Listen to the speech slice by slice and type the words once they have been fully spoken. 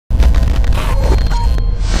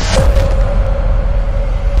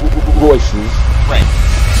voices.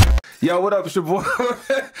 Right. Yo, what up? It's your boy.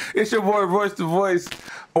 It's your boy, Royce the Voice.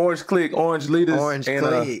 Orange Clique, Orange Leaders. Orange and,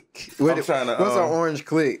 Clique. I'm trying to. What's an Orange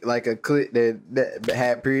Clique? Like a clique that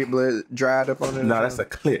had period blood dried up on it? No, that's a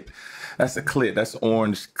clique. That's a clique. That's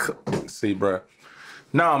Orange. See, bro.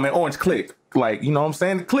 Nah, man, Orange Clique. Like, you know what I'm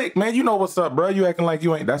saying? The clique, man. You know what's up, bro. You acting like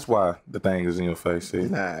you ain't. That's why the thing is in your face. See?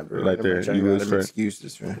 Nah, bro. Right there. You got them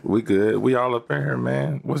excuses, man. We good. We all up in here,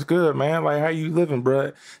 man. What's good, man? Like, how you living,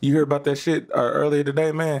 bro? You heard about that shit earlier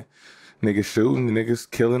today, man? Niggas shooting,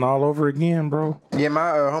 niggas killing all over again, bro. Yeah, my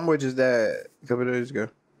homeboy just died a couple of days ago.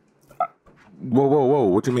 Whoa.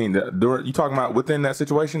 What you mean? You talking about within that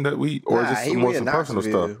situation that we, or is this more some personal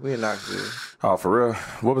stuff? We in Knoxville. Oh, for real?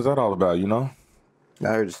 What was that all about, you know? I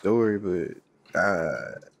heard the story, but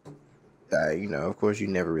you know, of course, you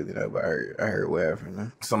never really know. But I heard what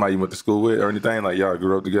happened. Somebody you went to school with or anything? Like y'all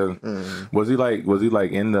grew up together? Mm-hmm.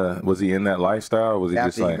 Was he in that lifestyle? Or was he after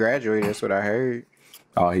just like he graduated? That's what I heard.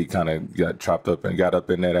 Oh, he kind of got chopped up and got up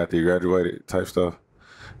in that after he graduated type stuff.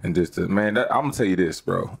 And just man, I'm gonna tell you this,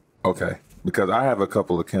 bro. Okay, because I have a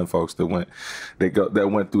couple of kin folks that went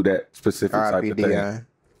through that specific type of thing.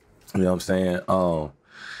 You know what I'm saying?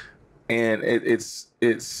 And it's.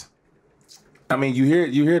 I mean, you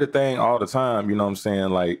hear the thing all the time. You know what I'm saying?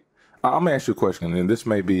 Like, I'm gonna ask you a question, and this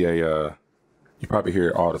may be you probably hear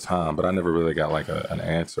it all the time, but I never really got like an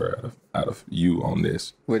answer out of you on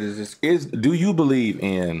this. What is this? Do you believe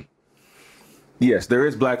in? Yes, there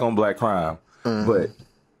is black on black crime, but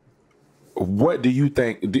what do you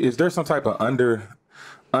think? Is there some type of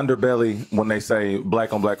underbelly when they say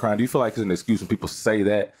black on black crime? Do you feel like it's an excuse when people say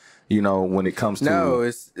that? You know, when it comes to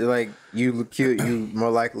it's like you more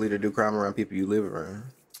likely to do crime around people you live around.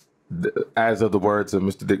 As of the words of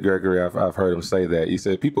Mr. Dick Gregory, I've heard him say that. He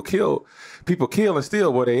said people kill and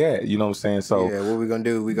steal where they at. You know what I'm saying? So yeah, what we gonna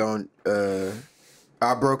do? We gonna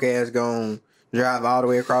our broke ass gonna drive all the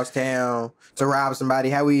way across town to rob somebody.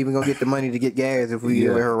 How we even gonna get the money to get gas if we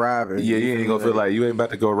let her rob her? Yeah, you ain't gonna feel like you ain't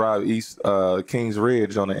about to go rob East Kings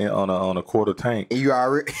Ridge on a quarter tank. You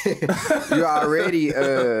already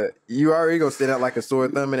gonna sit out like a sore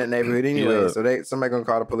thumb in that neighborhood anyway. So somebody gonna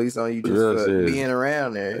call the police on you just being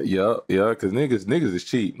around there. Yeah, because niggas is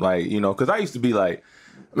cheap. Like, you know, because I used to be like,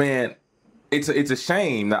 man. It's a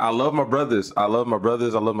shame. I love my brothers. I love my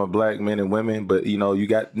black men and women. But, you know, you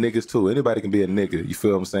got niggas too. Anybody can be a nigga. You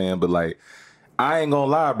feel what I'm saying? But, like, I ain't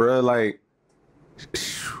gonna lie, bro. Like,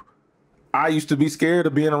 I used to be scared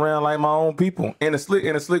of being around, like, my own people. In a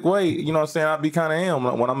slick way, you know what I'm saying? I be kind of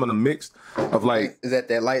am when I'm in a mix of, like... Is that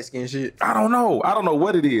light skin shit? I don't know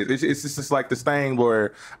what it is. It's just like this thing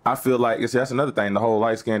where I feel like... that's another thing, the whole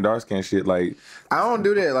light skin, dark skin shit. Like, I don't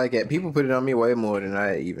do that like that. People put it on me way more than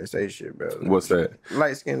I even say shit, bro. What's that?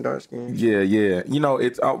 Light skin, dark skin. Yeah. You know,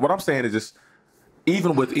 it's what I'm saying is just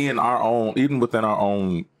even within our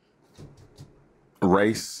own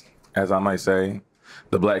race, as I might say,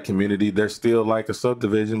 the black community, there's still like a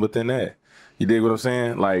subdivision within that. You dig what I'm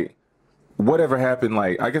saying? Like, whatever happened,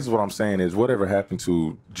 like, I guess what I'm saying is whatever happened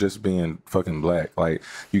to just being fucking black. Like,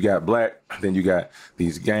 you got black, then you got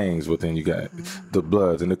these gangs, but then you got the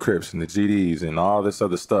Bloods and the Crips and the GDs and all this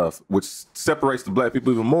other stuff, which separates the black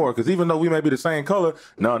people even more. Because even though we may be the same color,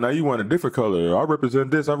 no, you want a different color. I represent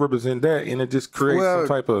this, I represent that, and it just creates some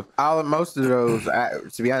type of... Most of those,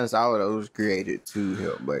 to be honest, all of those created to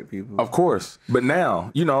help black people. Of course. But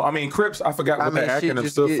now, you know, I mean, Crips, I forgot what that acronym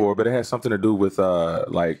stood for, but it had something to do with,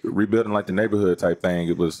 like, rebuilding, like, the neighborhood type thing.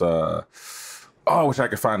 It was... I wish I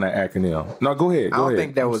could find that acronym. No, go ahead. I don't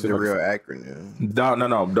think that was the real acronym.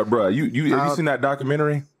 No, bro. Have you seen that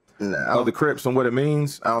documentary? No. Of the Crips and what it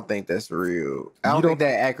means? I don't think that's real. I don't think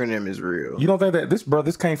that acronym is real. You don't think that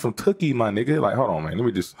this came from Tookie, my nigga? Like, hold on, man. Let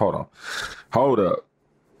me just hold up.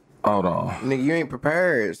 Nigga, you ain't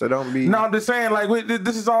prepared, so don't be. No, I'm just saying, like,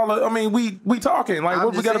 this is all. I mean, we talking. Like,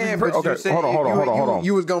 what we gotta be. Okay, hold on.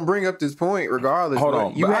 You was gonna bring up this point regardless. Hold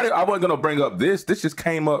on. I wasn't gonna bring up this. This just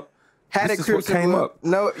came up. Had this it Crips came up.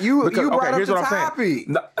 No, you brought up the topic.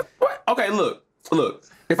 No, okay, look.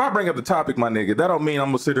 If I bring up the topic, my nigga, that don't mean I'm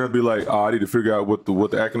gonna sit there and be like, oh, I need to figure out what the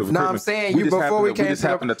acronym for. No, I'm saying we just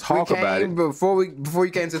happened to talk about it. Before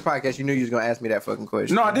you came to this podcast, you knew you was gonna ask me that fucking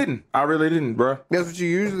question. No, I didn't. I really didn't, bro. That's what you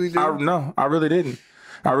usually do. No, I really didn't.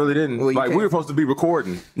 Well, like, we were supposed to be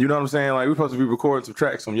recording. You know what I'm saying? Like, we were supposed to be recording some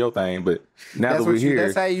tracks on your thing, but now that we're here.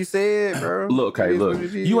 That's how you said, bro. Look.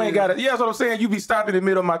 You ain't got it. Yeah, that's what I'm saying. You be stopping in the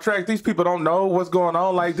middle of my track. These people don't know what's going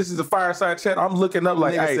on. Like, this is a fireside chat. I'm looking up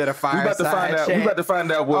like, hey, we about to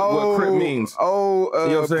find out what Crip means. You know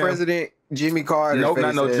what I'm saying? President Jimmy Carter. Nope,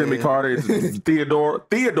 not no Jimmy Carter. It's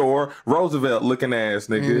Theodore Roosevelt looking ass,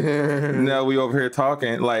 nigga. Now we over here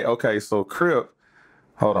talking like, okay, so Crip.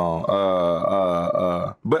 Hold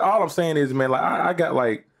on. But all I'm saying is, man, like I got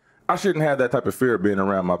like I shouldn't have that type of fear of being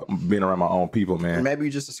around my own people, man. Maybe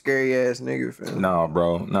you're just a scary ass nigga, fam. No,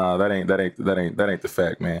 bro. No, that ain't the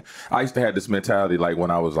fact, man. I used to have this mentality like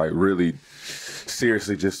when I was like really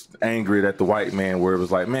seriously just angry at the white man, where it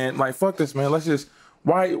was like, man, like fuck this, man. Let's just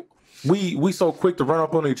we so quick to run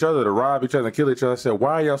up on each other, to rob each other and kill each other. I said,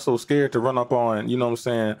 why are y'all so scared to run up on, you know what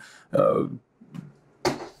I'm saying,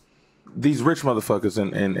 these rich motherfuckers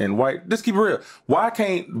and white? Just keep it real. Why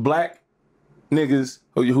can't black niggas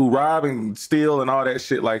who rob and steal and all that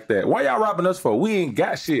shit like that, why y'all robbing us for? We ain't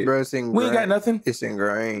got shit. Bro, we ain't got nothing. It's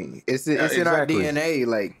ingrained. It's in our DNA.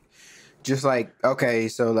 Like, just like, okay,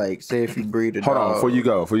 so like, say if you breed a dog. Hold on, before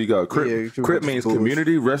you go. Crip means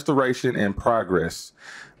community restoration and progress.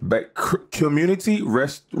 But community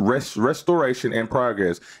restoration and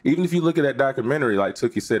progress. Even if you look at that documentary, like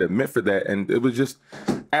Tookie said, it meant for that. And it was just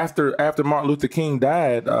after Martin Luther King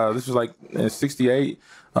died, this was like in 68,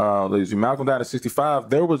 Malcolm died in 65,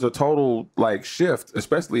 there was a total like shift,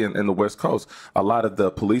 especially in the West Coast. A lot of the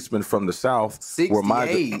policemen from the South were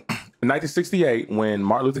migrated. In 1968, when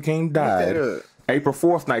Martin Luther King died, April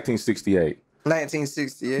 4th, 1968.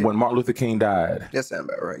 1968. When Martin Luther King died. That sounds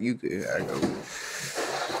about right. You could. I go.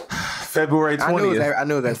 February 20th. I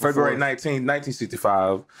know that. February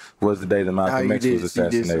 1965 was the day that Malcolm X was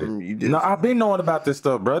assassinated. No, I've been knowing about this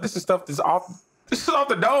stuff, bro. This is off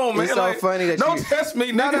the dome, man. It's so funny that don't test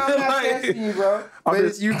me, nigga. No, I'm not testing you, bro.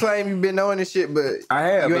 But you claim you've been knowing this shit, but I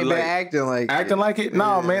have. You ain't been acting like it.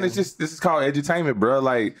 No, man. It's just this is called edutainment, bro.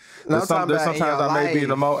 Like sometimes I may be in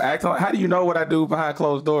the mode acting like. How do you know what I do behind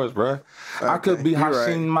closed doors, bro? Okay, I could be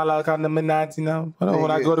Hashim Malak on the midnight, you know,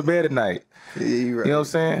 when I go to bed at night. Yeah, you're right. You know what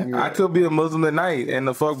I'm saying? I could be a Muslim at night and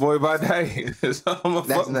a fuck boy by day. So I'm a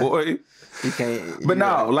fuck boy. You can't. But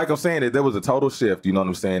no, like I'm saying, there was a total shift. You know what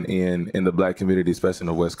I'm saying in the black community, especially in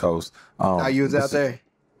the West Coast. You was out there.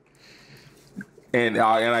 And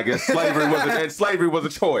I guess slavery was a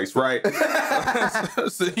choice, right?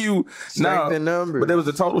 So the number. But there was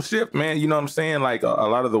a total shift, man. You know what I'm saying? Like a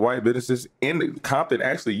lot of the white businesses in Compton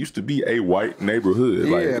actually used to be a white neighborhood.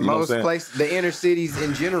 Yeah, like, you most places, the inner cities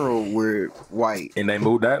in general were white. And they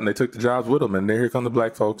moved out and they took the jobs with them. And then here come the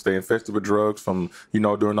black folks. They infested with drugs from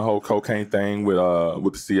during the whole cocaine thing with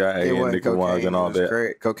the CIA and Nicaragua and all that.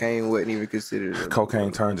 Crack. Cocaine wasn't even considered.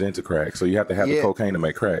 Cocaine turns into crack, so you have to have the cocaine to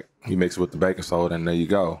make crack. You mix it with the baking soda, and there you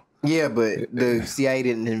go. Yeah, but the CIA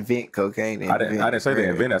didn't invent cocaine. I didn't say they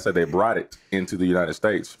invented. I said they brought it into the United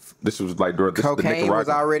States. This was like during cocaine was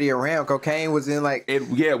already around. Cocaine was in like it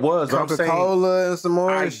was Coca-Cola and some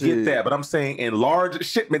more. I get that, but I'm saying in large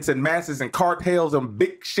shipments and masses and cartels and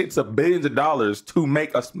big shits of billions of dollars to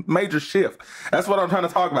make a major shift. That's what I'm trying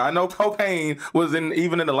to talk about. I know cocaine was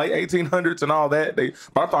even in the late 1800s and all that. But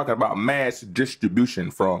I'm talking about mass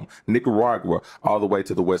distribution from Nicaragua all the way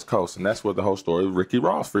to the West Coast, and that's where the whole story of Ricky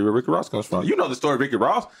Ross, Free Ricky Ross comes from. You know the story of Ricky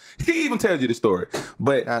Ross. He even tells you the story.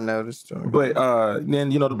 But I know the story. But then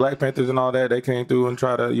the Black Panthers and all that, they came through and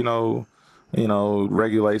try to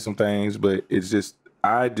regulate some things. But it's just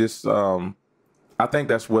I think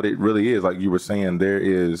that's what it really is. Like you were saying, there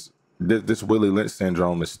is this Willie Lynch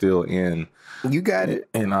syndrome is still in. You got it,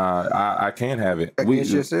 and I can't have it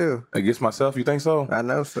against yourself. Against myself, you think so? I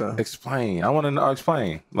know so. Explain. I want to know.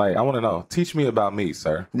 Explain. Like I want to know. Teach me about me,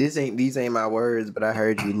 sir. These ain't my words, but I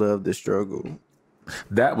heard you love the struggle.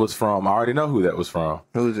 That was from. I already know who that was from.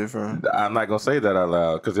 Who's it from? I'm not gonna say that out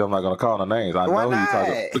loud because I'm not gonna call no names. I know who you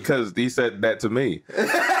talking about because he said that to me.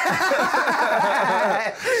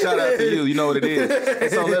 Shout out to you. You know what it is.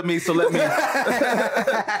 And so let me.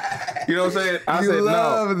 You know what I'm saying? I said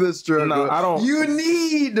love the struggle. No, I don't. You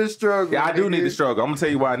need the struggle. Yeah, I do need the struggle. I'm gonna tell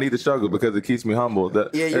you why I need the struggle because it keeps me humble.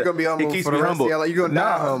 You're gonna be humble. It keeps for me the humble. Rest of you're gonna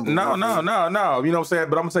die humble. No. You know what I'm saying?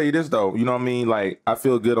 But I'm gonna tell you this though. You know what I mean? Like I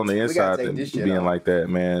feel good on the inside being like that,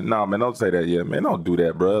 man. No, man, don't say that yet, man. Don't do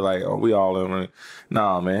that, bro. Like we all in.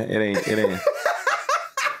 Nah, man, it ain't.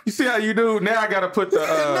 You see how you do? Now I gotta put the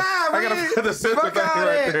I gotta put the simple thing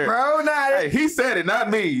right there, bro. Hey, he said it, not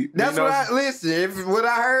me. That's what I listen. If what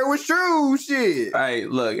I heard was true, shit. Hey,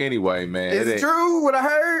 look. Anyway, man, it's true. What I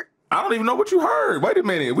heard. I don't even know what you heard. Wait a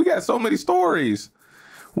minute. We got so many stories.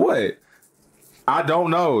 What? I don't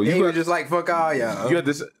know. You were just like fuck all y'all. You had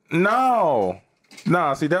this. No.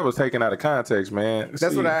 See, that was taken out of context, man.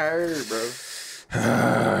 That's what I heard,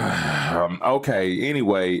 bro. Okay.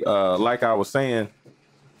 Anyway, like I was saying.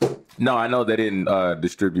 No, I know they didn't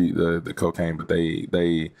distribute the cocaine, but they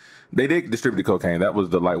did distribute the cocaine. That was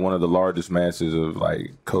one of the largest masses of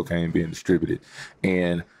like cocaine being distributed,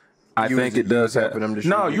 and I think it does have.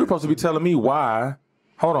 No, you were supposed to be telling me why.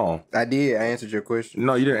 Hold on. I did. I answered your question.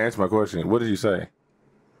 No, you didn't answer my question. What did you say?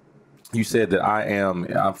 You said that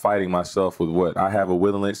I'm fighting myself with what? I have a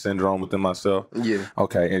Willis syndrome within myself? Yeah.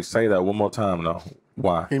 Okay, and say that one more time, though.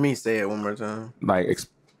 Why? You mean say it one more time? Like, I said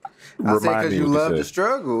remind because me you what love said. the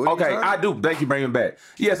struggle. What Okay, I do. Thank you for bringing it back.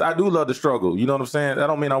 Yes, I do love the struggle. You know what I'm saying? That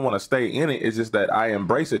don't mean I want to stay in it. It's just that I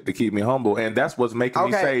embrace it to keep me humble, and that's what's making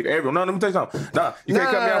me save everyone. No, let me tell you something. Nah, you can't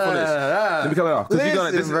cut me off on this. Let me cut me off.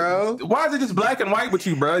 Listen, bro. Why is it just black and white with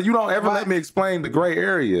you, bro? You don't ever let me explain the gray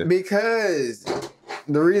area. Because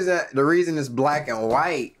the reason it's black and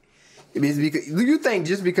white is because you think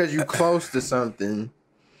just because you're close to something,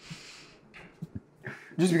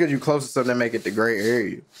 that make it the gray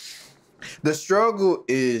area. The struggle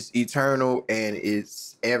is eternal and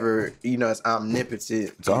it's ever, it's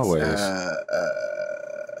omnipotent. It's always.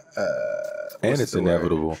 And it's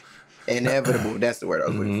inevitable. Inevitable. That's the word I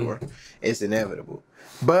was looking for. It's inevitable.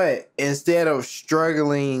 But instead of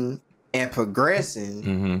struggling and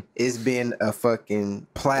progressing, it's been a fucking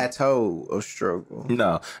plateau of struggle.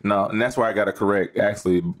 No, and that's why I gotta correct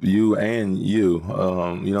actually you and you. You know what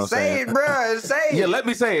I'm saying? Say it, bro. Say it. Yeah, let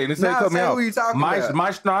me say it. Instead of cut me say off. who you talking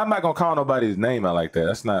about. No, I'm not gonna call nobody's name out like that.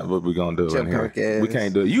 That's not what we're gonna do in here. Ass. We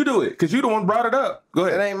can't do it. You do it because you the one brought it up. Go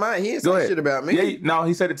ahead. That ain't mine. He ain't say shit about me. Yeah, no,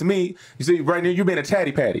 he said it to me. You see, right now you being a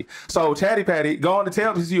chatty patty. So chatty patty, go on to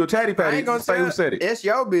tell me you a chatty patty. I ain't gonna say who said it. It's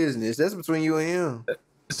your business. That's between you and him.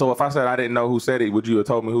 So if I said I didn't know who said it, would you have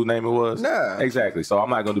told me whose name it was? Nah. Exactly. So I'm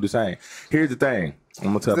not gonna do the same. Here's the thing. I'm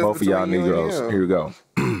gonna tell both of y'all Negroes. Here we go.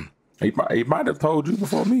 He might have told you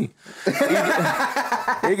before me.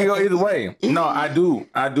 It can go either way. No, I do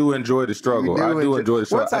enjoy the struggle. I do enjoy the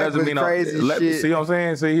struggle. What type of crazy shit? See what I'm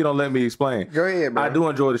saying? See, he don't let me explain. Go ahead, bro. I do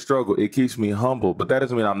enjoy the struggle. It keeps me humble, but that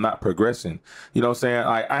doesn't mean I'm not progressing. You know what I'm saying?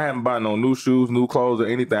 I haven't bought no new shoes, new clothes, or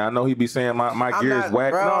anything. I know he be saying my gear is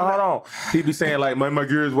whack. Bro, no, hold on. He be saying like my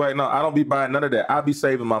gear is whack. No, I don't be buying none of that. I be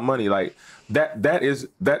saving my money. Like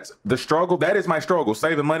that's the struggle. That is my struggle,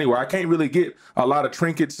 saving money where I can't really get a lot of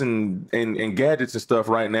trinkets and gadgets and stuff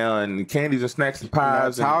right now, and candies and snacks and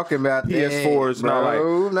pies and talking about PS4s.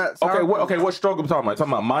 What struggle we talking about?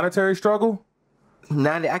 Talking about monetary struggle?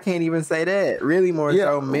 I can't even say that. Really, more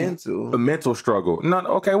so mental. A mental struggle. No,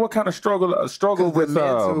 okay. What kind of struggle? A struggle with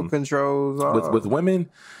mental controls with women.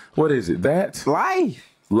 What is it? That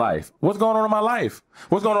life. What's going on in my life?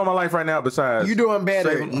 What's going on in my life right now besides you doing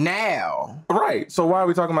better now? Right. So why are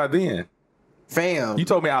we talking about then? Fam. You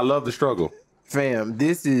told me I love the struggle. Fam,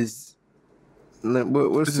 this is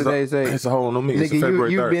what's today's day? It's a whole new me. Nigga,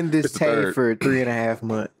 you've been this tay for 3.5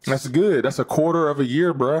 months. That's good. That's a quarter of a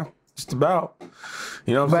year, bro. Just about.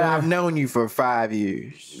 You know what I'm saying? But I've known you for 5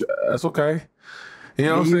 years. That's okay. You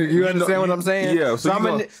know what I'm saying? You understand what I'm saying? Yeah. So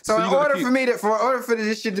in order for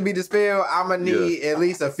this shit to be dispelled, I'm gonna need at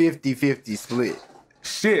least a 50-50 split.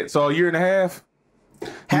 Shit. So a year and a half.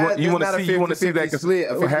 You want to see that split?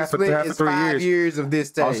 A 50 half split of is 3 5 years of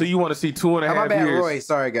this day. Oh, so you want to see 2.5 years? My bad, Royce.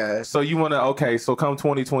 Sorry, guys. So you want to so come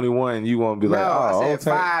 2021, you want to be like, I said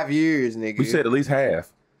 5 years, nigga. You said at least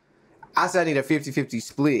half. I said I need a 50-50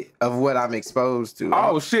 split of what I'm exposed to.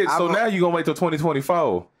 Oh shit! So now you gonna wait till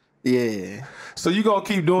 2024? Yeah. So you gonna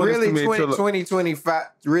keep doing really this to me 2025?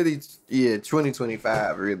 Really? Yeah,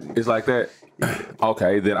 2025. Really? It's like that. Yeah.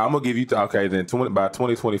 Okay, then I'm gonna give you. By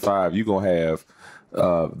 2025, you gonna have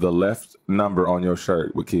the left number on your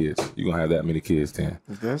shirt with kids. You gonna have that many kids then.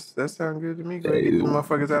 That sounds good to me. Go get the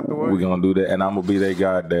motherfuckers out the way. We're gonna do that, and I'm gonna be their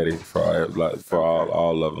goddaddy for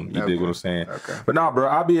all of them. You dig what I'm saying? Okay. But nah, bro,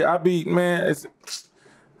 I be man.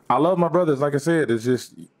 I love my brothers. Like I said, it's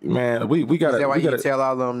just man, we gotta. Is that why you tell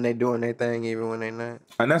all of them they doing their thing even when they not?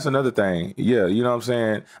 And that's another thing. Yeah, you know what I'm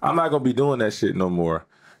saying. I'm not gonna be doing that shit no more.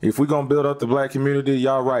 If we're going to build up the black community,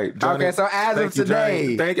 y'all right. Johnny, okay, so as of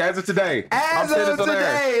today. As of today. As of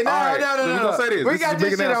today. No. We got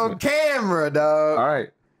this shit on camera, dog. All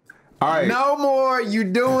right. No more you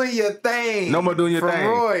doing your thing. No more doing your thing.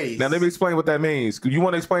 Royce. Now let me explain what that means. You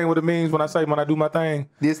want to explain what it means when I do my thing?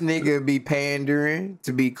 This nigga be pandering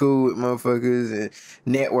to be cool with motherfuckers and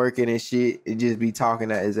networking and shit and just be talking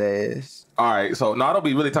at his ass. All right, so no, I don't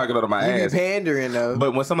be really talking out of my ass. You be pandering though.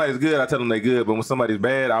 But when somebody's good, I tell them they good. But when somebody's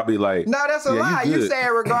bad, I'll be like, no, that's a lie. You say it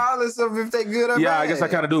regardless of if they good or bad. Yeah, I guess I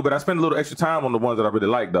kind of do. But I spend a little extra time on the ones that I really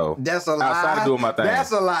like, though. That's a lie. Outside of doing my thing.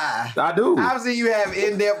 That's a lie. I do. Obviously, you have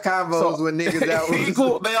in-depth convos with niggas that was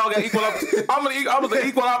equal. They all got equal. I was an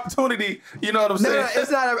equal opportunity. You know what I'm saying? No, it's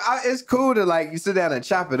not. It's cool to like you sit down and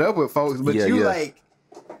chop it up with folks, but like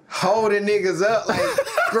holding niggas up, like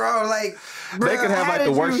bro, like. Bruh, they can have like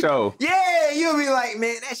the worst show. Yeah, you'll be like,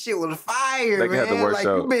 man, that shit was fire. They can have the worst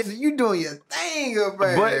show. You doing your thing up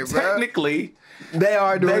there, but technically, They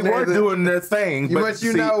are doing. They were doing their thing, but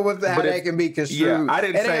you know how that can be construed. Yeah, I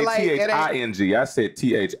didn't say THING. I said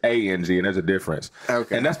THANG, and there's a difference.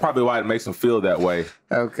 Okay, and that's probably why it makes them feel that way.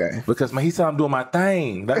 Okay, because man, he said I'm doing my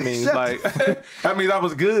thing. That means like that means I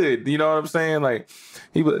was good. You know what I'm saying? Like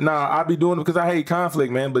I be doing it because I hate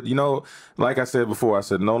conflict, man. But you know, like I said before, I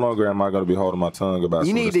said no longer am I going to be holding my tongue about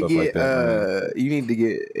stuff like that. You need to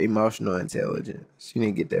get emotional intelligence. You need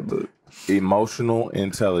to get that book. Emotional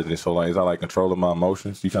intelligence. So like, is that like controlling my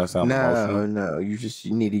emotions? You trying to sound emotional? No. You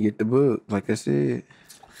need to get the book. Like I said.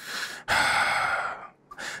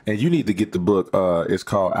 And you need to get the book. It's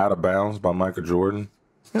called Out of Bounds by Michael Jordan.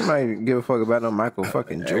 Nobody give a fuck about no Michael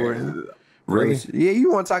fucking Jordan. Really? Yeah,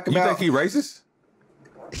 you want to talk about? You think he racist?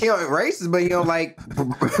 He don't racist, but he don't like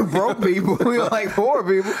broke people. He don't like poor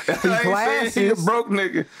people. He classist. He a broke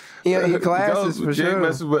nigga. Yeah, he classist for sure.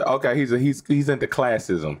 Okay, he's into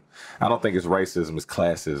classism. I don't think it's racism. It's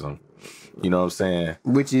classism. You know what I'm saying?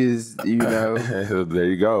 Which is, you know, there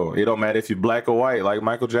you go. It don't matter if you're black or white, like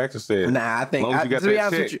Michael Jackson said. Nah, I think to be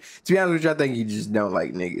honest with you, I think you just don't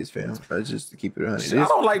like niggas, fam. That's just to keep it 100. I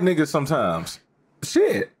don't like niggas sometimes.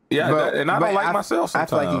 Shit. Yeah, I don't like myself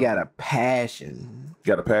sometimes. I feel like he got a passion.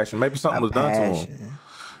 Got a passion. Maybe something was done to him.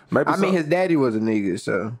 I mean, his daddy was a nigga,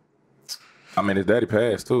 so. I mean, his daddy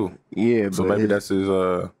passed too. Yeah, so maybe that's his.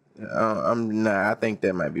 I think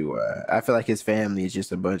that might be why. I feel like his family is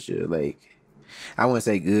just a bunch of like, I wouldn't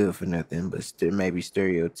say good for nothing, but maybe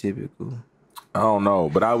stereotypical. I don't know,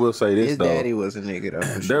 but I will say this his though. His daddy was a nigga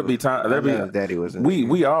though. There'll be time. His daddy was a nigga.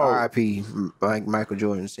 We all R.I.P. like Michael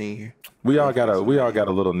Jordan Sr. We all got a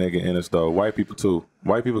little nigga in us though. White people too.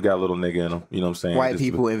 White people got a little nigga in them. You know what I'm saying? White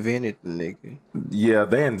people invented the nigga. Yeah,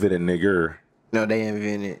 they invented nigger. No, they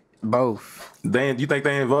invented both. You think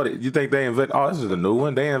they invented? Oh, this is a new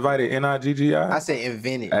one. They invited NIGGI. I said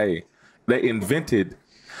invented. Hey, they invented.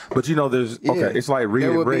 But you know, it's like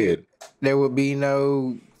reading bread. There would be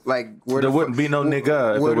no there wouldn't be no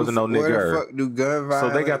nigga if there wasn't no nigger. Where the fuck do gun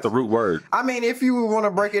violence? So they got the root word. I mean, if you want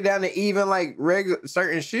to break it down to even like regular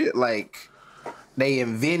certain shit, like they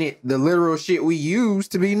invented the literal shit we use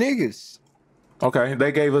to be niggas. Okay,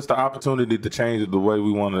 they gave us the opportunity to change it the way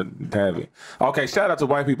we want to have it. Okay, shout out to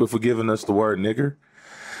white people for giving us the word nigger,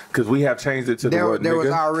 because we have changed it to the word nigger. There was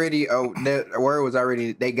already the word was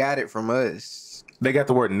already. They got it from us. They got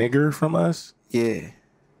the word nigger from us. Yeah.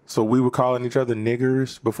 So we were calling each other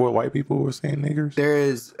niggers before white people were saying niggers? There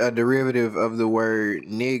is a derivative of the word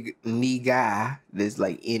nigga that's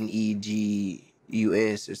like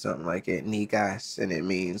NEGUS or something like that. Nigas, and it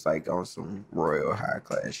means like on some royal high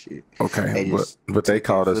class shit. Okay, but they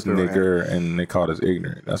called us nigger and they called us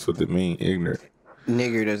ignorant. That's what they mean, ignorant.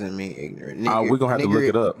 Nigger doesn't mean ignorant. We're going to have to look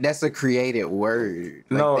it up. That's a created word.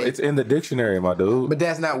 No, it's in the dictionary, my dude. But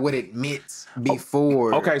that's not what it meant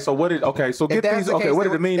before. Okay, so what did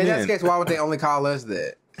it mean then? In that case, why would they only call us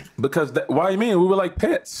that? Because, why you mean? We were like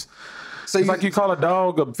pets. So it's like you call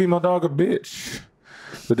a female dog a bitch.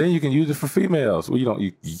 But then you can use it for females. Well,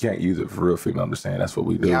 you can't use it for real female. I'm just saying that's what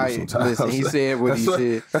we do sometimes. Listen, he said what he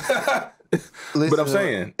said. Listen, but I'm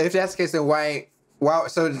saying, if that's the case, then why?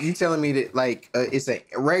 So you telling me that like it's a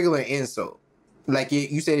regular insult? Like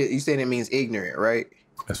you said it means ignorant, right?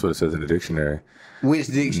 That's what it says in the dictionary. Which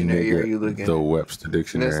dictionary are you looking at? The Webster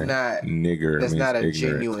dictionary. That's not nigger. That's not a ignorant.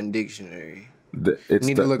 Genuine dictionary. You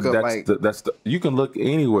need to look up you can look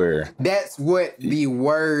anywhere. That's what the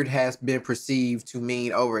word has been perceived to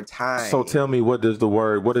mean over time. So tell me, what is the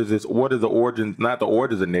origin? Not the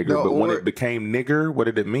origins of nigger, but when it became nigger, what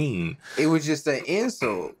did it mean? It was just an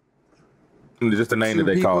insult. Just the name that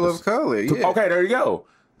they called us. People of color. Yeah. Okay, there you go.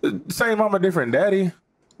 Same mama, different daddy.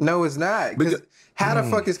 No, it's not. Because how the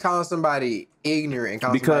fuck is calling somebody ignorant and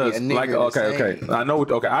calling somebody a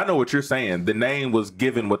nigger? I know what you're saying. The name was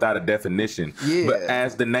given without a definition. Yeah. But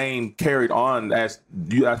as the name carried on, as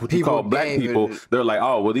what you call black people, they're like,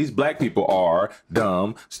 oh, well, these black people are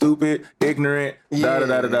dumb, stupid, ignorant,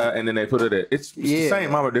 and then they put it. It's the same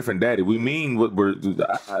mama, different daddy. We mean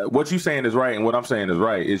what you saying is right, and what I'm saying is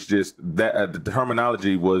right. It's just that the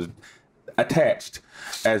terminology was attached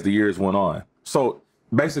as the years went on. So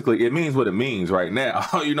basically, it means what it means right now.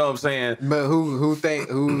 You know what I'm saying? But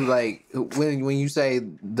when you say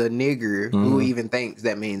the nigger, who even thinks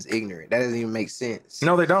that means ignorant? That doesn't even make sense.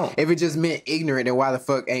 No, they don't. If it just meant ignorant, then why the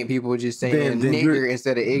fuck ain't people just saying nigger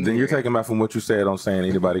instead of ignorant? Then you're taking back from what you said on saying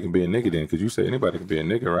anybody can be a nigger then, because you said anybody can be a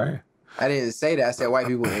nigger, right? I didn't say that. I said white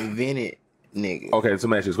people invented nigger. Okay, so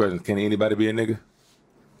let me ask you this question. Can anybody be a nigger?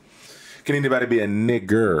 Can anybody be a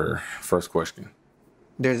nigger? First question.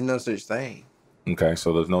 There's no such thing. Okay,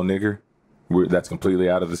 so there's no nigger? That's completely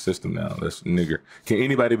out of the system now. That's nigger. Can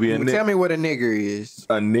anybody be a nigger? Tell me what a nigger is.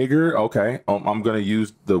 A nigger, okay. I'm gonna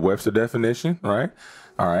use the Webster definition, right?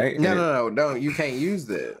 All right. No, don't. You can't use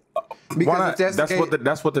that. Because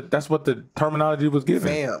that's what the terminology was given.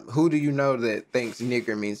 Fam, who do you know that thinks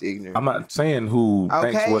nigger means ignorant? I'm not saying who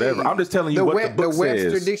thinks whatever. I'm just telling you what the book says. The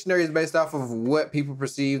Webster dictionary is based off of what people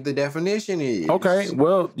perceive the definition is. Okay,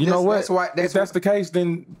 well, you know what? If that's the case,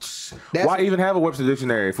 then why even have a Webster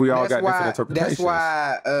dictionary if we all got different interpretations? That's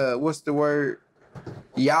why, what's the word?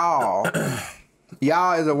 Y'all.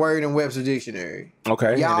 Y'all is a word in Webster dictionary.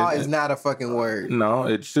 Okay. Y'all is not a fucking word. No,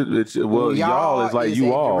 it should. Well, y'all is like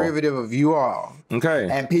you all. Derivative of you all. Okay.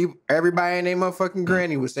 And everybody in their motherfucking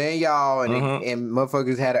granny was saying y'all, and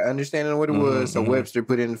motherfuckers had an understanding of what it was. So Webster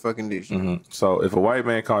put it in the fucking dictionary. So if a white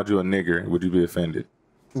man called you a nigger, would you be offended?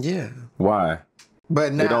 Yeah. Why?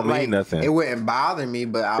 But not, it don't mean nothing. It wouldn't bother me,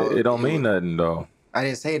 but it don't mean nothing though. I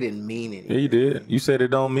didn't say it didn't mean anything. Yeah, you did. You said it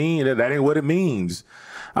don't mean that. That ain't what it means.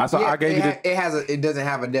 I gave you it doesn't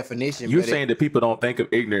have a definition. You're saying that people don't think of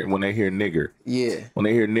ignorant when they hear nigger. Yeah. When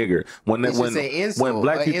they hear nigger. When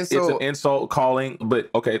black people, it's an insult calling, but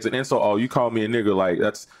okay, it's an insult. Oh, you call me a nigger, like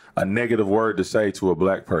that's a negative word to say to a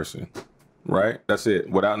black person. Right? That's it.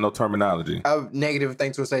 Without no terminology. A negative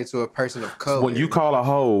thing to say to a person of color. When you call a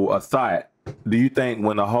hoe a thought, do you think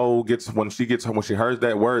when a hoe when she hears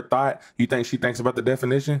that word thought, you think she thinks about the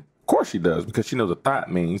definition? Of course she does, because she knows a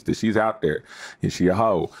thought means that she's out there. Is she a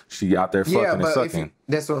hoe? She out there fucking and sucking.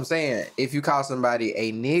 That's what I'm saying. If you call somebody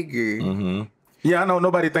a nigger, yeah, I know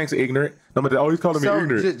nobody thinks ignorant. Nobody always calling me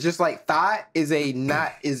ignorant. Just like thought is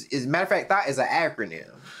matter of fact, thought is an acronym.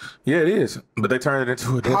 Yeah, it is. But they turned it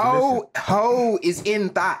into a definition. Hoe is in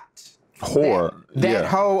thought. Whore. That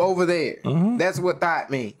hoe over there. That's what thought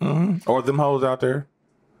means. Or them hoes out there.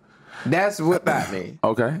 That's what thought means.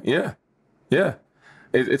 Okay. Yeah. Yeah.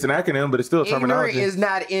 It's an acronym, but it's still a terminology. Ignorant is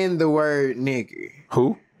not in the word nigger.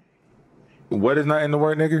 Who? What is not in the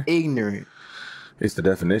word nigger? Ignorant. It's the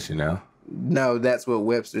definition now. No, that's what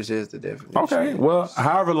Webster says the definition. Okay, well,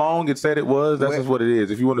 however long it said it was, that's just what it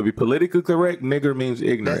is. If you want to be politically correct, nigger means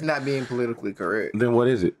ignorant. That's not being politically correct. Then what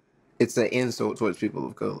is it? It's an insult towards people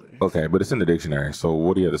of color. Okay, but it's in the dictionary. So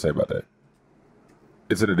what do you have to say about that?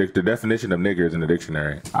 It's in the definition of nigger is in the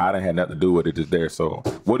dictionary. I didn't have nothing to do with it. It's there. So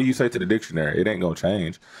what do you say to the dictionary? It ain't gonna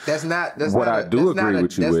change. That's what I do agree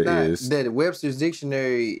with you with is that Webster's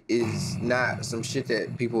dictionary is not some shit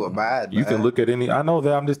that people abide by. You can look at any. I know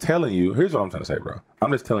that. I'm just telling you. Here's what I'm trying to say, bro.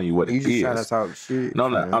 I'm just telling you what it is. You just trying to talk shit. No,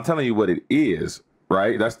 I'm not. I'm telling you what it is.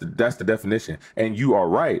 Right? That's the definition. And you are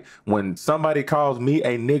right. When somebody calls me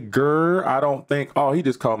a nigger, I don't think, oh, he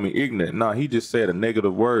just called me ignorant. No, he just said a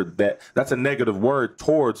negative word. That's a negative word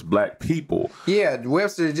towards black people. Yeah,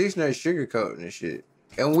 Webster's dictionary sugarcoating and shit.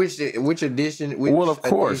 And which edition?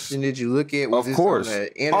 Edition did you look at? Of course.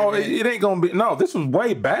 Oh, it ain't gonna be. No, this was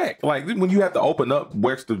way back. Like when you have to open up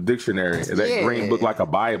Webster's dictionary, that green book like a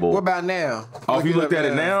Bible. What about now? Oh, if you looked at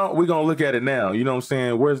it now, we're gonna look at it now. You know what I'm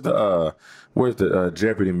saying? Where's the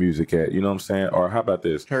Jeopardy music at? You know what I'm saying? Or how about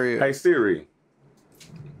this? Hurry up. Hey Siri,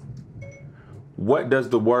 what does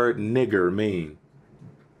the word nigger mean?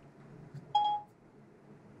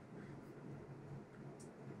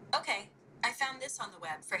 Okay, I found this on the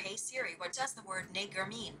web for Hey Siri. What does the word nigger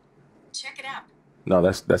mean? Check it out. No,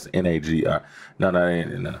 that's N-A-G-R. No, that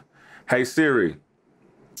ain't. No. Hey Siri,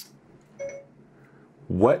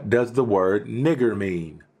 what does the word nigger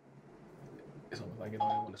mean? It's almost like you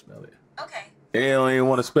don't even want to spell it. Okay. They don't even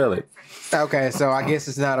want to spell it. Okay, so I guess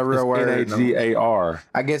it's not a real word. N-A-G-A-R.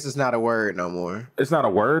 I guess it's not a word no more. It's not a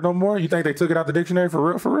word no more? You think they took it out the dictionary for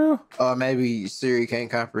real? For real? Maybe Siri can't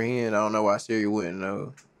comprehend. I don't know why Siri wouldn't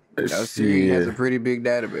know. Siri has a pretty big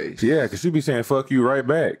database. Yeah, because she be saying fuck you right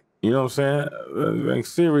back. You know what I'm saying? Like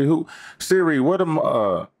Siri, what am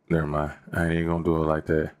never mind. I ain't even gonna do it like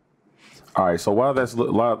that. All right, so while that's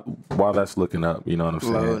looking up, you know what I'm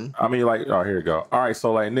saying? Loading. I mean, like, oh, here we go. All right,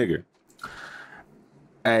 so like nigger.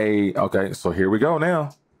 Okay, so here we go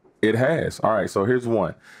now. It has. All right, so here's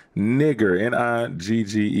one. Nigger,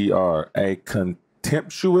 N-I-G-G-E-R, a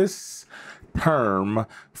contemptuous term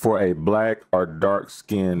for a black or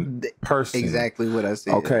dark-skinned person. Exactly what I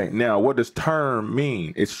said. Okay, now what does term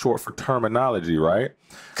mean? It's short for terminology, right?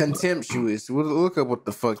 Contemptuous. Look up what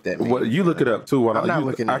the fuck that means. Well, you look it up too. I'm not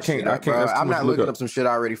looking up shit. I'm not looking up some shit I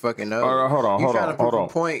already fucking know. Hold on. You trying to prove a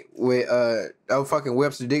point with fucking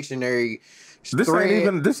Webster Dictionary. This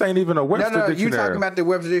ain't even a Webster dictionary. You talking about the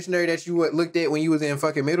Webster Dictionary that you looked at when you was in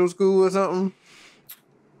fucking middle school or something?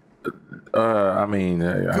 I mean,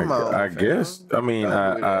 Come on, I fam. guess. I mean,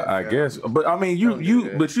 Don't do that, I fam. guess. But I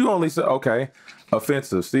mean, but you only said okay.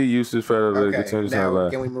 Offensive. See, usage for the Okay, continuous now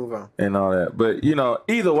can we move on? and all that. But you know,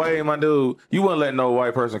 either way, my dude, you wouldn't let no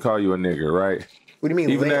white person call you a nigga, right? What do you mean?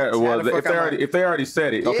 Even let? that, well, How the fuck if they already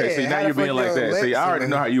said it, okay. Yeah, See, now how you're the fuck being like y'all that. let See, I already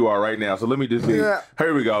know how you are right now. So let me just be. Yeah.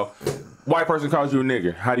 Here we go. White person calls you a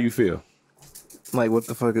nigga. How do you feel? Like, what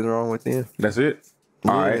the fuck is wrong with them? That's it.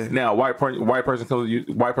 All Yeah. right. Now, white person comes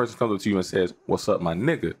up to you and says, "What's up, my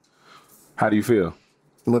nigga?" How do you feel?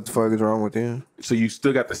 What the fuck is wrong with them? So you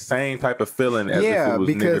still got the same type of feeling as if it was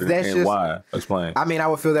because nigga, that's and just why? Explain. I mean, I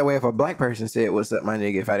would feel that way if a black person said, "What's up, my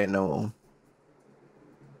nigga?" If I didn't know him.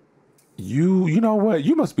 You know what?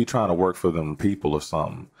 You must be trying to work for them people or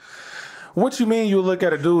something. What you mean? You look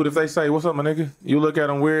at a dude if they say, "What's up, my nigga?" You look at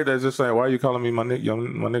them weird as just saying, "Why are you calling me my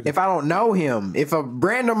nigga?" My nigga. If I don't know him, if a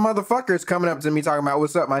random motherfucker is coming up to me talking about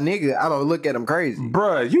 "What's up, my nigga," I'm gonna look at him crazy.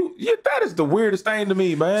 Bruh, that is the weirdest thing to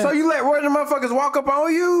me, man. So you let random motherfuckers walk up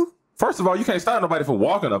on you? First of all, you can't stop nobody from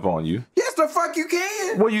walking up on you. Yes, the fuck you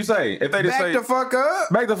can. What you say? If they just Back say, the fuck up.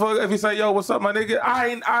 back the fuck, if you say, "Yo, what's up, my nigga?"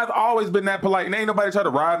 I've always been that polite. And ain't nobody try to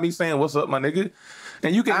ride me saying, "What's up, my nigga?"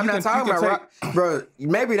 And you can. I'm you not can, talking you can about, bro.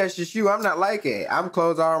 Maybe that's just you. I'm not like it. I'm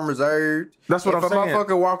closed arm reserved. That's what if I'm saying. If a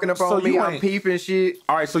motherfucker walking up So on me, you I'm ain't- peeping shit.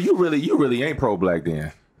 All right, so you really ain't pro black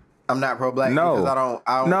then. I'm not pro black No, because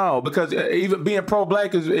I don't. No, because even being pro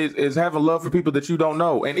black is having love for people that you don't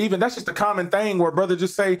know, and even that's just a common thing where brother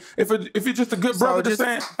just say if you're just a good brother just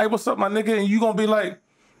saying, "Hey, what's up, my nigga," and you gonna be like.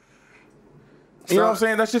 You know what I'm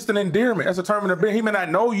saying? That's just an endearment. That's a term of endearment. He may not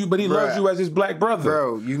know you, but he loves you as his black brother.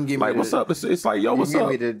 Bro, you can give me like, what's up? It's like, yo, what's you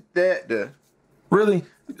up? give me the Really?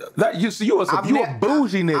 That you a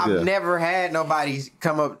bougie nigga. I've never had nobody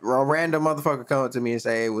come up, a random motherfucker come up to me and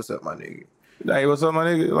say, "Hey, what's up, my nigga?" Hey, what's up, my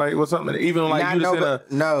nigga? Like, what's up, man? Even like Not you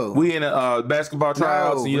just we in a basketball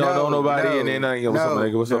tryouts and you don't know nobody, and then what's up, my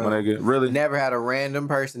nigga? What's up, my nigga? Really? Never had a random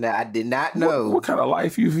person that I did not know. What kind of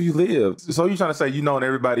life you lived? So you trying to say you known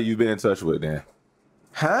everybody you've been in touch with then?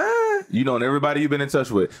 Huh? You known everybody you've been in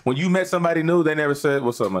touch with. When you met somebody new, they never said,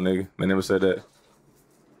 "What's up, my nigga?" They never said that.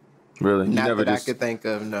 Really? Not you never that just, I could think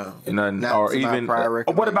of, no. Nothing, Not or to my even prior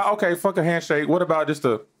what about fuck a handshake? What about just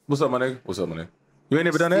a "What's up, my nigga? What's up, my nigga"? You ain't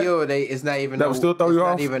never done that? Still, it's not even. That would still throw you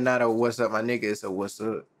off? Not even not a "What's up, my nigga." It's a "What's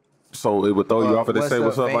up." So it would throw you off if they say,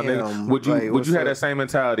 "What's up, my fam?" nigga"? Would you Like, would you what's have up? that same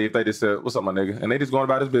mentality if they just said, "What's up, my nigga," and they just going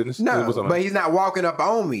about his business? No, What's up, my but nigga? he's not walking up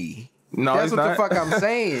on me. No, That's he's what not. the fuck I'm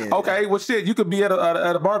saying. Okay, well, shit, you could be at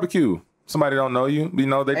a barbecue. Somebody don't know you. You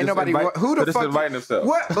know, they Ain't just nobody. Who the they just fuck? inviting themselves.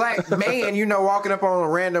 What black man walking up on a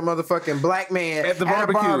random motherfucking black man At the a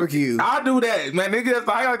barbecue? I do that, man. Nigga,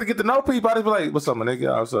 I like to get to know people. I just be like, "What's up, my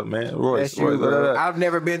nigga? What's up, man? Royce." That's you, bro. I've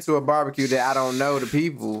never been to a barbecue that I don't know the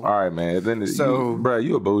people. All right, man. Then So- bro,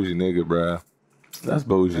 you a bougie nigga, bro. That's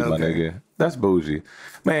bougie, my Okay. nigga. That's bougie,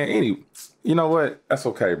 man. You know what? That's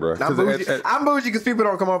okay, bro. I'm bougie because people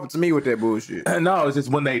don't come up to me with that bullshit. No, it's just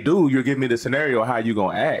when they do, you're giving me the scenario of how you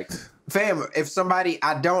gonna act. Fam, if somebody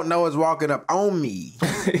I don't know is walking up on me,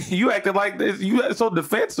 You acting like this. You act so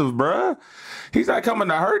defensive, bruh. He's not coming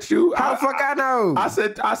to hurt you. how the fuck I know? I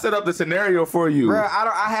set up the scenario for you. Bro,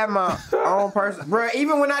 I have my own person. Bro,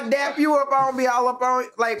 even when I dap you up, I don't be all up on.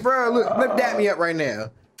 Like, bro, look, dap me up right now.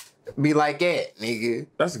 Be like that, nigga.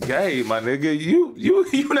 That's gay, my nigga.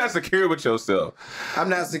 You not secure with yourself. I'm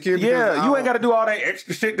not secure. Because Yeah, you ain't got to do all that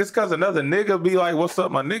extra shit just because another nigga be like, "What's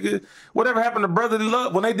up, my nigga?" Whatever happened to brotherly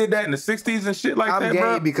love when they did that in the 60s and shit like I'm that, gay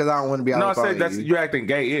bro? because I don't want to be all No, I up on said that's you. you're acting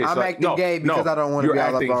gay-ish. I'm Like, acting gay because I don't wanna be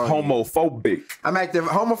all up You're on acting you. homophobic. I'm acting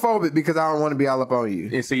homophobic because I don't want to be all up on you.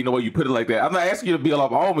 And so you know what? You put it like that. I'm not asking you to be all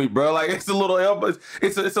up on me, bro. Like it's a little elbow.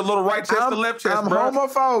 It's a little right chest to left chest, I'm bro.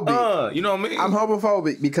 homophobic. You know what I mean? I'm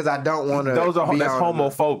homophobic because I don't want to. That's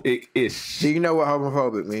homophobic-ish. Do you know what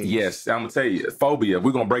homophobic means? Yes, I'm gonna tell you. Phobia.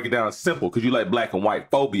 We're gonna break it down simple because you like black and white.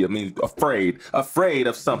 Phobia means afraid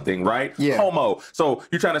of something, right? Yeah. Homo. So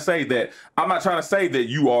you're trying to say that I'm not trying to say that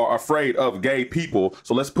you are afraid of gay people.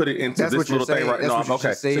 So let's put it into That's this what you're little thing saying. right That's now. what you Okay.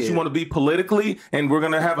 just Since said. you want to be politically, and we're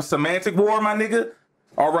gonna have a semantic war, my nigga.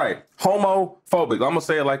 All right, homophobic. I'm gonna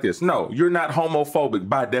say it like this. No, you're not homophobic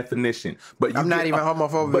by definition, but I'm not even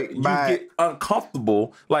homophobic But you by- get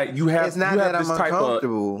uncomfortable, like you have. It's not you have that this I'm type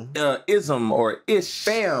uncomfortable. of ism or ish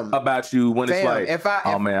Fam. about you when it's Fam, like, if I-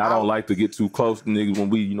 oh if man, I don't I- like to get too close to niggas when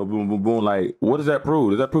we, you know, boom, boom, boom. Like, what does that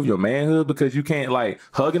prove? Does that prove your manhood because you can't like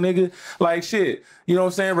hug a nigga? Like shit, you know what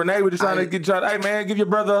I'm saying? Renee was just trying to hey man, give your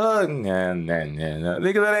brother a hug. Nah.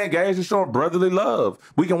 Nigga, that ain't gay. It's just showing brotherly love.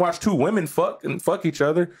 We can watch two women fuck each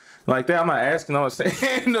other. like that. I'm not asking. I'm not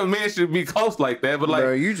saying the man should be close like that. But like,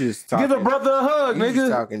 bro, you just talking, give a brother a hug, you nigga.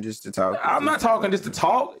 just talking just to talk. I'm not talking just to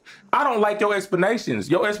talk. I don't like your explanations.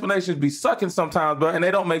 Your explanations be sucking sometimes, bro, and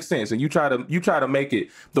they don't make sense. And you try to make it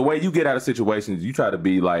the way you get out of situations. You try to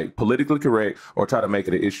be like politically correct or try to make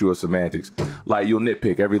it an issue of semantics. Like you'll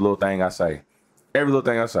nitpick every little thing I say. Every little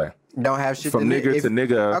thing I say. Don't have shit from nigga to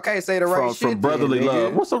nigga. Okay, say the right shit. From brotherly then,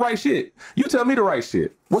 love. What's the right shit? You tell me the right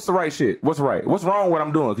shit. What's the right shit? What's right? What's wrong with what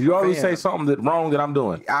I'm doing? Because you always say something that wrong that I'm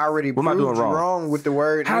doing. I already what am I doing wrong with the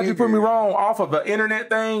word. How'd you put me wrong off of the internet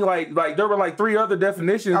thing? Like there were like 3 other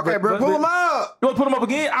definitions. Okay, bro, pull them up. You want to put them up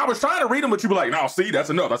again? I was trying to read them, but you were like, no, see, that's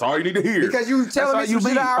enough. That's all you need to hear. Because you telling me some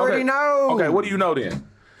shit I already know. Okay, what do you know then?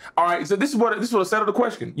 All right, so this is what settled the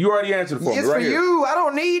question. You already answered it for me. It's right for here. you. I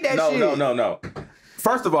don't need that shit. No.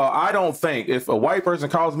 First of all, I don't think if a white person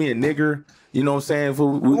calls me a nigger, you know what I'm saying?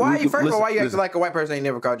 Why you acting like a white person ain't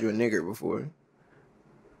never called you a nigger before?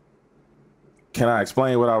 Can I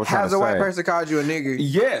explain what I was trying to say? How's a white person called you a nigger?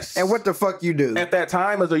 Yes. And what the fuck you do? At that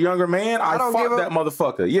time, as a younger man, I fought that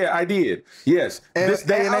motherfucker. Yeah, I did. Yes. This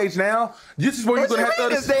day and age now, this is where you're gonna have to.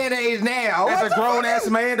 This day and age now, as a grown ass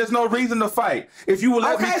man, there's no reason to fight. If you will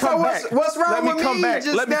let me come back, what's wrong with me?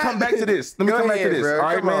 Let me come back to this. Let me come back to this. All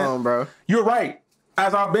right, man. Come on, bro. You're right.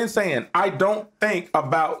 As I've been saying, I don't think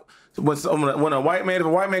about when a white man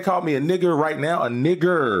called me a nigger right now, I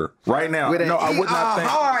would not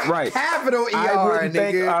think right. Capital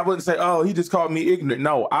ER, I wouldn't say, oh, he just called me ignorant.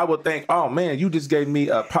 No, I would think, oh man, you just gave me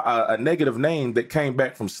a negative name that came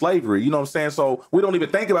back from slavery. You know what I'm saying? So we don't even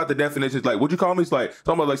think about the definitions. Like, what'd you call me? It's like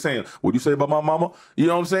somebody like saying, what'd you say about my mama? You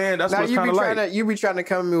know what I'm saying? That's what it's kind of like. You be trying to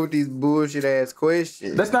come in with these bullshit ass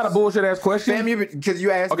questions. That's not a bullshit ass question. Fam, because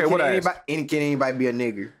you asked, can anybody be a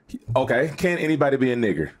nigger? Okay, can anybody be a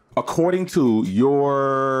nigger? According to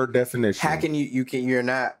your definition. How can you're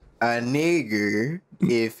not a nigger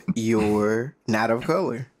if you're not of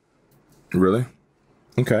color? Really?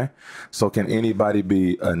 Okay. So can anybody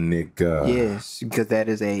be a nigga? Yes, because that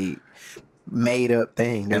is a made up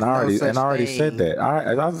thing. There's I already said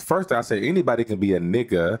that. First I said anybody can be a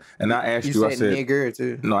nigga, and I asked you. I said nigger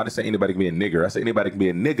too. No, I didn't say anybody can be a nigger. I said anybody can be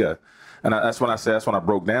a nigga. And that's when I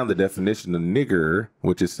broke down the definition of nigger,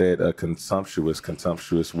 which is said a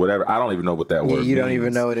contemptuous, whatever. I don't even know what that word means. You don't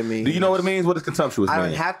even know what it means. Do you know what it means? What does contemptuous mean? I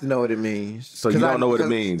don't have to know what it means. So you don't know what it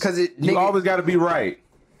means. Because you always got to be right.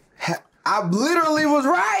 I literally was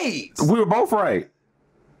right. We were both right.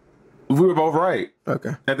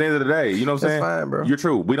 Okay. At the end of the day, you know what I'm saying? That's fine, bro. You're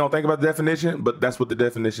true. We don't think about the definition, but that's what the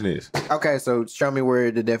definition is. Okay, so show me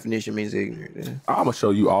where the definition means ignorant. Then. I'm going to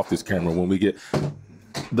show you off this camera when we get...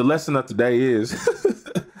 The lesson of today is...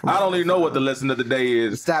 I don't even know what the lesson of the day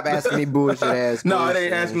is. Stop asking me bullshit ass questions. No, it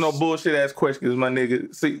ain't asking no bullshit ass questions, my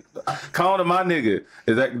nigga. See, calling him my nigga.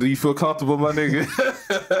 Do you feel comfortable, my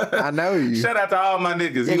nigga? I know you. Shout out to all my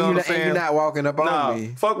niggas. You know what I'm saying? You're not walking up on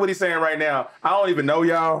me. Fuck what he's saying right now. I don't even know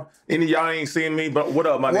y'all. Any of y'all ain't seen me, but what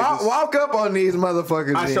up, my niggas? Walk up on these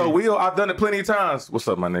motherfuckers. I sure will. I've done it plenty of times. What's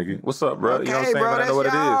up, my nigga? What's up, bro? Okay, you know what I'm saying? bro, but I know what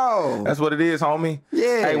it is. That's what it is, homie.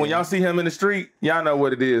 Yeah. Hey, when y'all see him in the street, y'all know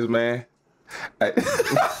what it is, man.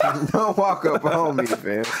 Don't walk up on me,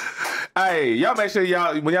 fam. Hey, y'all make sure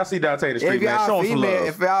when y'all see Dante in the street, man, show him some love.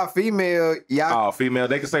 If y'all female, y'all female,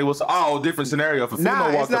 they can say what's different scenario. If a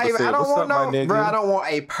female walk up and say, "What's up, my nigga?" Bro, I don't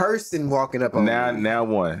want a person walking up on me. Now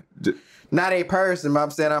one. Not a person, but I'm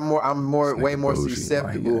saying I'm way more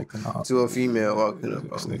susceptible to a female walking up.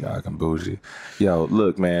 This nigga acting bougie. Yo,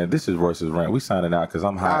 look, man, this is Royce's Rant. We signing out because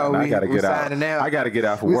I'm hot and I gotta get out. I gotta get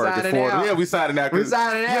out for work. Yeah, we signing out. We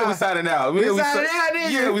signing out. Yeah, we signing out. We signing out,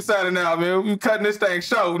 nigga. Yeah, we signing out, man. We cutting this thing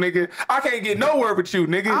short, nigga. I can't get nowhere with you,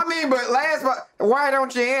 nigga. I mean, but why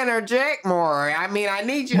don't you interject more? I mean, I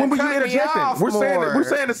need you to cut me off more. We're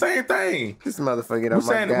saying the same thing. This motherfucker,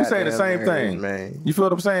 we're saying the same thing, man. You feel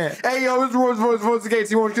what I'm saying? Hey, yo, this Royce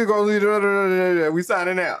Gates. You want to go? We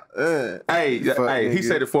signing out. Hey, he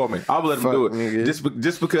said it for me. I'll let him do it. Nigga.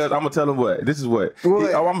 Just because I'm gonna tell him what. This is what.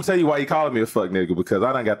 I'm gonna tell you why he calling me a fuck nigga, because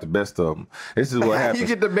I done got the best of him. This is what happens. You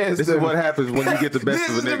get the best. This is what happens when you get the best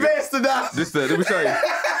of a nigga. This is the best of us. Let me show you.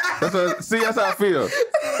 That's how I feel.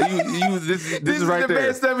 This is right there.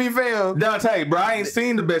 This is the best of me, fam. Dante, bro, I ain't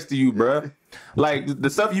seen the best of you, bro. Like the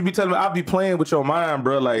stuff you be telling me, I'll be playing with your mind,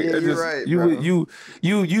 bro. Like, yeah, you're right, bro. You.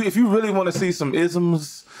 If you really want to see some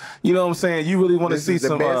isms, you know what I'm saying. You really want to see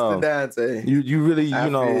some. Best of Dante. You really, I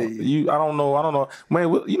don't know,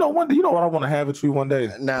 man. You know what I want to have with you one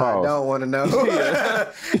day. Nah, pause. I don't want to know.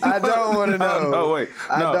 I don't want to know. No, wait.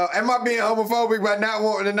 I don't. Am I being homophobic by not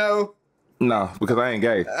wanting to know? No, because I ain't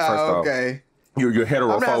gay. First off. Okay. You're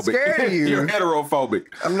heterophobic. I'm not scared of you. You're heterophobic.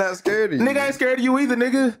 I'm not scared of you. Nigga, I ain't scared of you either,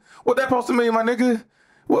 nigga. What that supposed to mean, my nigga?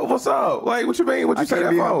 What's up? Like, what you mean? What you say that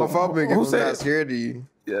be for? homophobic Who if I'm said not scared of you.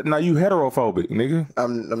 Now you heterophobic, nigga.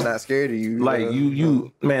 I'm not scared of you. Like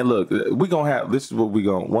you, man. Look, we gonna have. This is what we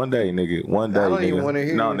gonna one day, nigga. One day, I don't nigga. even wanna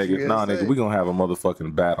hear no, what you nigga. gotta No, say. nigga. We gonna have a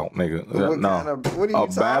motherfucking battle, nigga. What are you a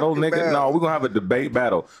battle, talking nigga. about? No, we gonna have a debate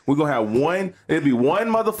battle. We gonna have one. It'll be one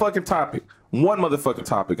motherfucking topic. One motherfucking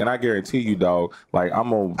topic, and I guarantee you, dog. Like I'm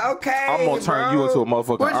gonna turn you into a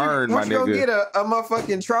motherfucking urn, my nigga. You gonna get a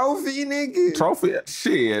motherfucking trophy, nigga? Trophy,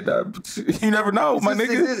 shit. You never know, my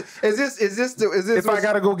nigga. Is this? If I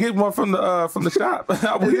gotta go get one from the shop,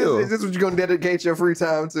 I will. Is this what you're gonna dedicate your free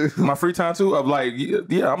time to? My free time too? Of like,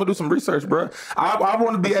 yeah, I'm gonna do some research, bro. I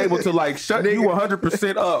want to be able to like shut you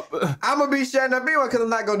 100% up. I'm gonna be shutting up anyway because I'm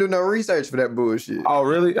not gonna do no research for that bullshit. Oh,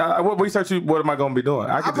 really? What research? What am I gonna be doing?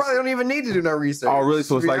 I probably don't even need to do no research. Oh, really?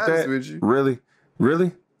 So it's like that?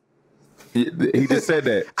 Really? He just said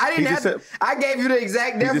that. I gave you the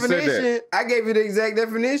exact definition. I gave you the exact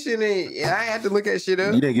definition, and I had to look at shit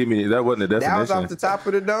up. You didn't give me that. Wasn't the definition. That was off the top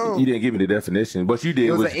of the dome. You didn't give me the definition. What you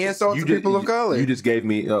did was an insult to people of color. You just gave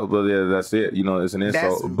me. Well, yeah, that's it. You know, it's an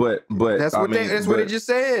insult. But that's what it just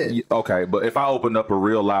said. Okay, but if I opened up a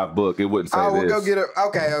real live book, it wouldn't say this. We'll go get it.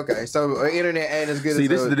 Okay. So internet ain't as good. See,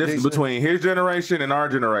 this is the difference between his generation and our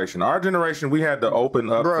generation. Our generation, we had to open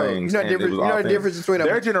up things. You know the difference between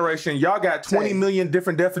their generation. Y'all got 20 million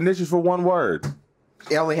different definitions for one word.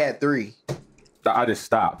 It only had 3. I just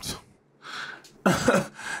stopped. You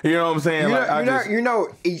know what I'm saying?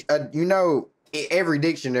 Every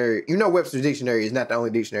dictionary. You know Webster's dictionary is not the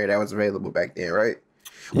only dictionary that was available back then, right?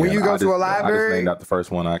 When you go to a library, I just named out the first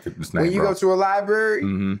one I could just name. When you go to a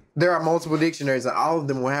library, there are multiple dictionaries, and all of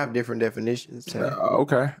them will have different definitions.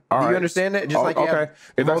 Okay, all right. You understand that? Just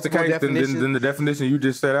if that's the case, then the definition you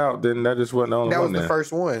just set out, then that just wasn't the only one. That was the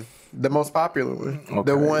first one, the most popular one,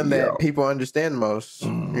 the one that people understand most.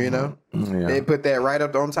 You know, they put that right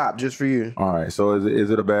up on top just for you. All right, so is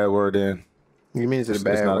it a bad word then? You mean it's a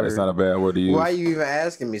bad word? It's not a bad word to use. Why are you even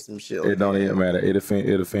asking me some shit? It don't even matter. It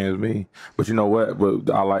offends me. But you know what? But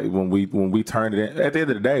I like when we turn it in. At the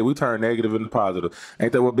end of the day, we turn negative into positive.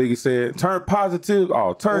 Ain't that what Biggie said? Turn positive.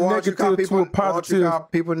 Oh, turn negative to a positive. Why don't you call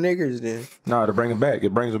people niggers then? No, to bring them back.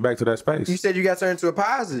 It brings them back to that space. You said you got turned to a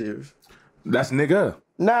positive. That's nigga.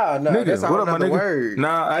 No, nigga. That's not another word.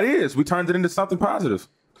 Nah, it is. We turned it into something positive.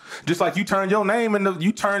 Just like you turned your name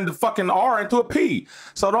you turned the fucking R into a P.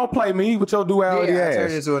 So don't play me with your duality ass. I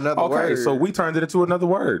turned it into another word. Okay, so we turned it into another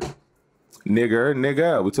word.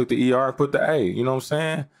 Nigga. We took the ER and put the A. You know what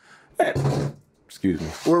I'm saying? Excuse me.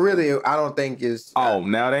 Well, really, I don't think it's.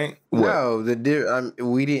 Now it ain't. What? No,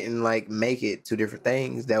 we didn't like make it two different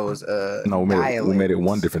things. That was no, we made it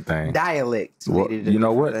one different thing. Dialect. Well, you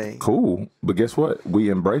know what? Thing. Cool, but guess what?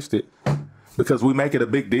 We embraced it because we make it a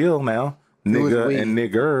big deal now. Nigga and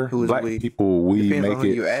nigger, black people, we make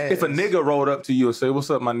it. If a nigga rolled up to you and say, "What's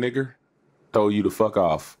up, my nigger?" Throw you the fuck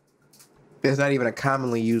off. It's not even a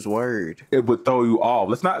commonly used word. It would throw you off.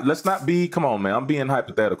 Let's not be. Come on, man. I'm being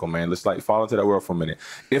hypothetical, man. Let's like fall into that world for a minute.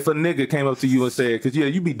 If a nigga came up to you and said, "Cause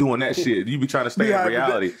you be doing that shit. You be trying to stay in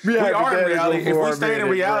reality. We are in reality. If we stayed in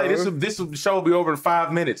reality, this show will be over in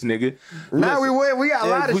 5 minutes, nigga." Nah, we would. We got a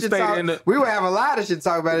lot of shit talk. We would have a lot of shit to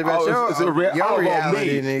talk about your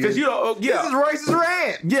reality, nigga. Cause this is Royce's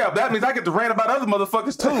rant. Yeah, that means I get to rant about other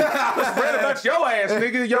motherfuckers too. Let's rant about your ass,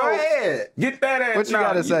 nigga. Yo, go ahead. Get that ass. What you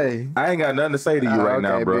gotta say? I ain't got nothing to say to you right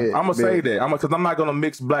now, bro. I'm gonna say that. Because I'm not gonna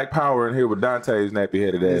mix black power in here with Dante's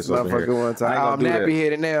nappy-headed ass over here. I'm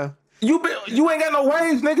nappy-headed now. You ain't got no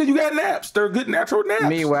waves, nigga. You got naps. They're good natural naps.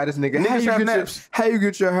 Meanwhile, this nigga, how you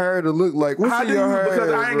get your hair to look like? What's your hair?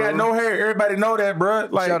 Because I ain't got no hair. Everybody know that, bro.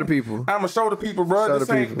 Like, show the people. I'm gonna show the people, bro.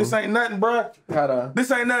 This ain't nothing, bro. Hold on. This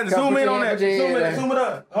ain't nothing. Zoom in on that. Zoom it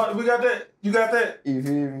up. We got that. You got that. You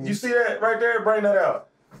feel me? You see that right there? Bring that out.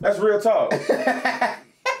 That's real talk.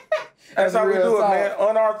 That's how we do it, man.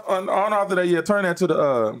 On after that, turn that to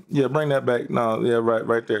the bring that back. No,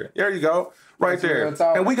 right there. There you go. Right there.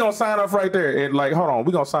 And we gonna sign off right there. And like, hold on,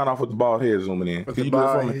 we gonna sign off with the bald head zooming in. Can you do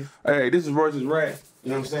it for me? Hey, this is Royce's Rant.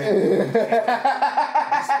 You know what I'm saying?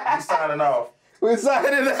 we signing off. We're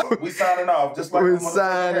signing off. We signing off. Just like we're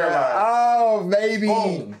signing off. Oh, baby.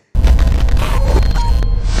 Boom.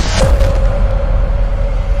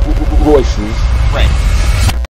 Royce's